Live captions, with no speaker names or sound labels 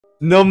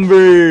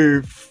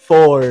Number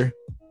 4.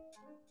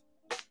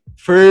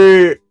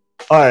 For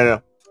I don't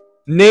know.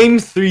 Name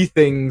 3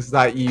 things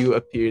that you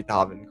appear to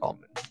have in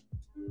common.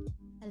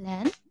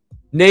 Alan?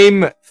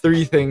 Name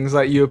 3 things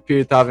that you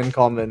appear to have in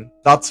common.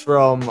 That's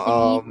from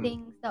 3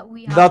 things that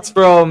we have. That's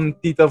from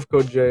Tita of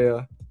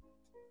KoDrea.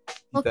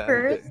 Well,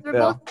 first, we're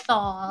both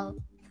tall.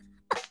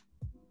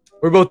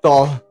 We're both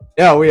tall.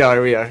 Yeah, we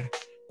are.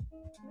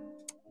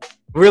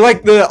 We're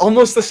like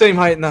almost the same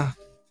height now.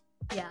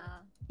 Yeah.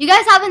 You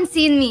guys haven't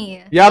seen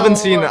me. You haven't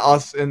seen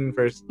us in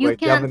person. You like,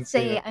 can't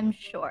say I'm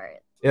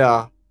short.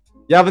 Yeah.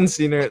 You haven't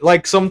seen her.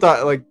 Like,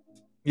 sometimes, like,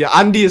 yeah,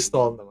 Andy is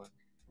tall naman.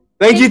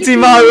 Thank you,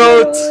 Team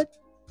Marot!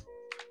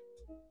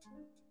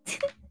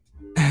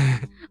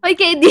 Oy,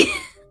 KD.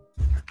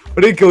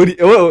 What did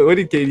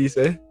KD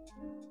say?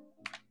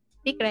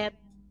 Secret.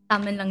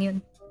 Taman lang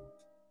yun.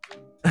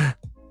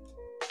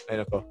 Ay,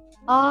 nako.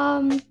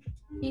 3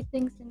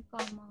 things in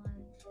common.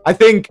 I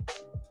think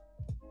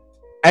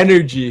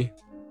energy.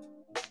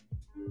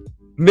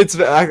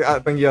 Mitzvah.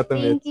 I think you have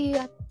to Thank you.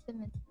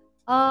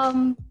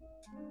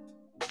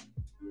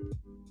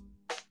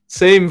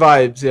 Same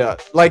vibes, yeah.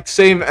 Like,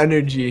 same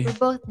energy. We're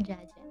both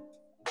judges.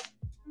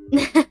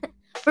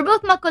 We're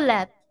both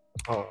makulit.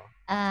 Oh.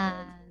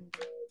 And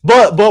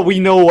But we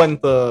know when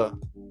to,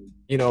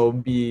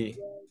 be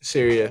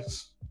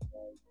serious.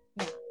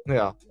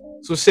 Yeah.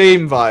 So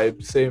same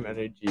vibe, same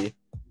energy.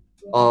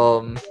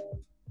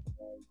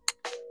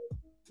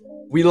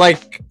 We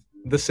like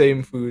the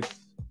same foods,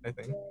 I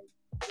think.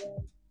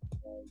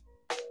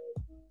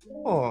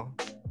 Oh.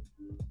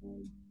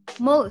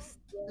 Most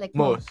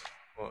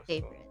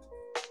favorite.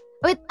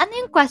 Wait, ano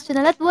yung question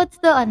ulit? What's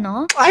the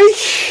ano?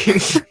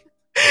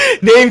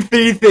 Name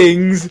 3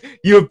 things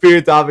you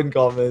appear to have in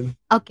common.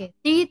 Okay,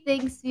 3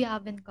 things we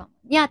have in common.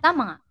 Yeah,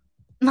 tama nga.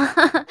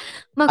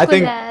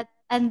 Makulit.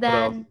 And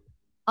then,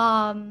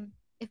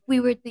 if we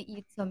were to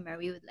eat somewhere,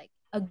 we would like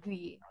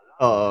agree.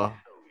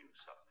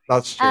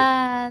 That's true.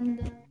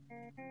 And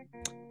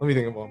let me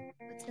think about it.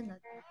 What's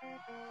another?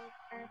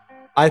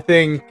 I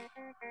think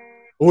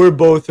we're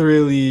both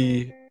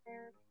really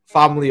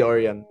family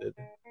oriented.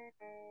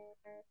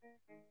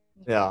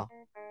 Yeah.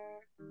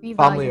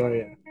 Family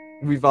oriented.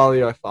 We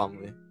value our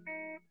family.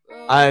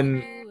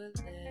 And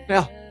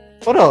yeah.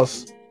 What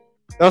else?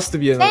 That has to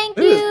be enough. Thank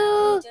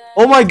you.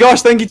 Oh my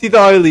gosh, thank you, Tita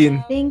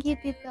Arlene. Thank you,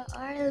 Tita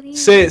Arlene.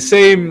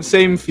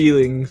 Same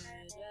feelings.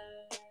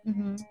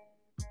 Mm-hmm.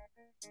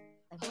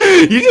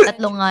 You just...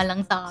 Tatlo nga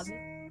lang sa amin.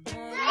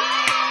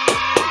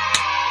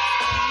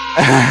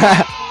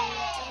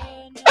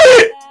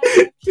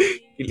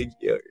 Kilig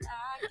yun.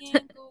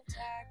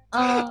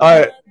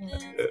 Alright.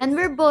 And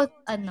we're both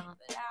hard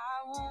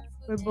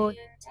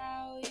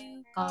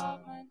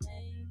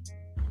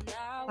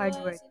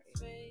workers.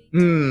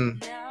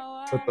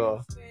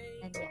 Totoo.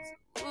 And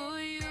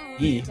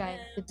we're trying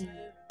to be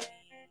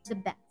the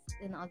best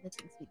in all the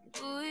things we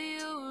do.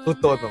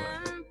 Totoo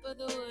naman.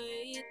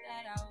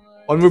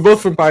 And we're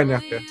both from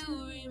Paranaque.